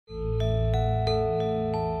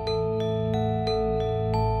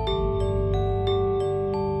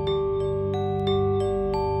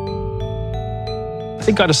I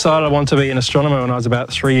think I decided I wanted to be an astronomer when I was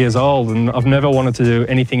about 3 years old, and I've never wanted to do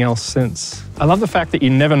anything else since. I love the fact that you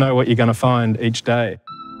never know what you're going to find each day.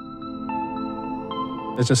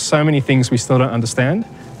 There's just so many things we still don't understand.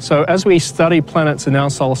 So as we study planets in our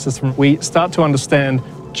solar system, we start to understand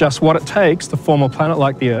just what it takes to form a planet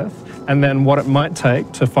like the Earth, and then what it might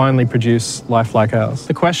take to finally produce life like ours.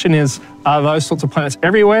 The question is, are those sorts of planets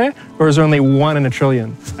everywhere, or is there only one in a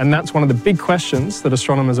trillion? And that's one of the big questions that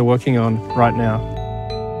astronomers are working on right now.